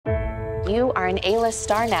You are an A-list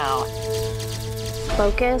star now.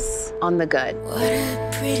 Focus on the good. What a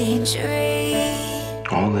pretty dream.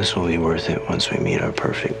 All this will be worth it once we meet our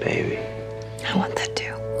perfect baby. I want that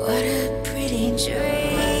too. What a pretty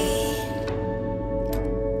dream.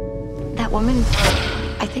 That woman,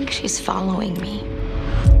 I think she's following me.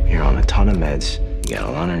 You're on a ton of meds. You got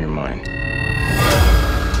a lot on your mind.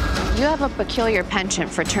 You have a peculiar penchant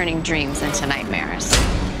for turning dreams into nightmares.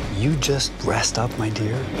 You just rest up, my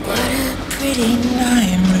dear. What a pretty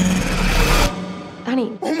nightmare.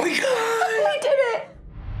 Honey. Oh my God! I did it!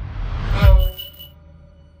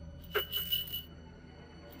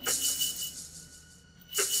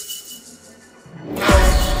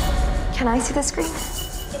 Can I see the screen?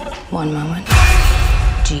 One moment.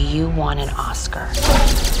 Do you want an Oscar?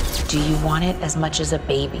 Do you want it as much as a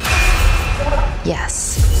baby?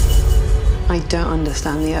 Yes. I don't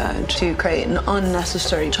understand the urge to create an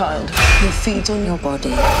unnecessary child who feeds on your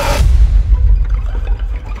body.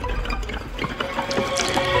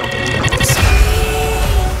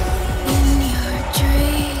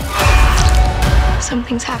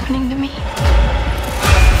 Something's happening to me.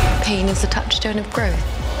 Pain is the touchstone of growth.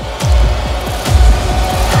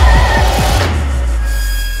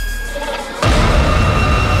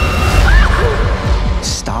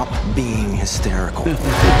 Stop being hysterical.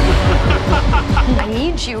 I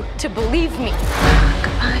need you to believe me.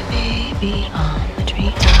 My baby on the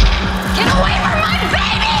tree. Get away from my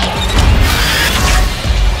baby!